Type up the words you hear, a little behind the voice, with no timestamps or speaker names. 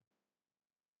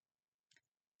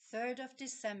3rd of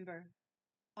December,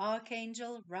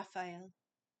 Archangel Raphael.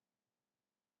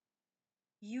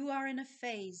 You are in a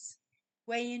phase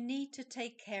where you need to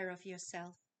take care of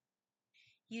yourself.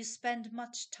 You spend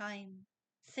much time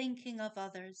thinking of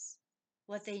others,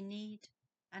 what they need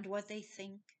and what they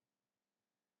think.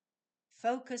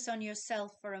 Focus on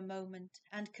yourself for a moment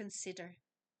and consider,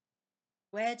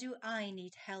 where do I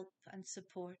need help and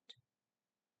support?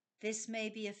 This may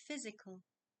be a physical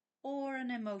or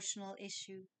an emotional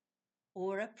issue,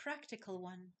 or a practical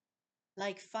one,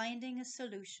 like finding a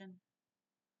solution.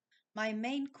 My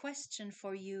main question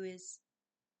for you is,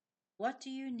 what do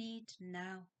you need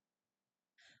now?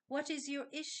 What is your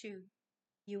issue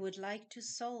you would like to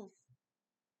solve?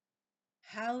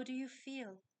 How do you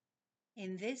feel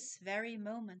in this very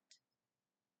moment?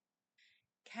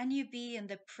 Can you be in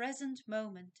the present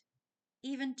moment,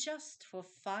 even just for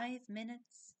 5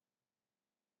 minutes?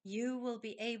 You will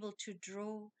be able to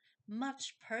draw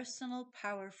much personal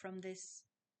power from this,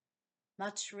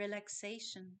 much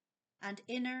relaxation and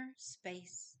inner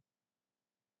space.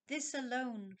 This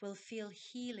alone will feel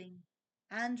healing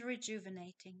and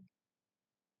rejuvenating.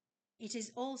 It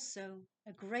is also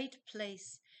a great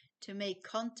place to make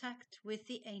contact with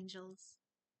the angels.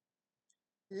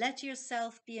 Let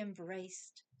yourself be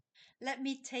embraced. Let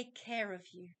me take care of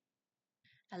you.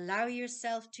 Allow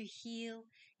yourself to heal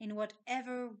in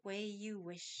whatever way you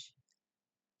wish.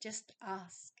 Just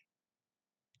ask,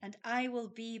 and I will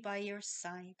be by your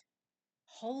side,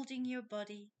 holding your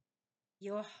body,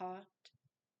 your heart,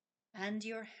 and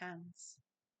your hands.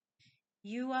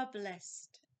 You are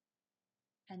blessed,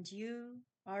 and you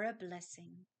are a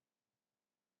blessing.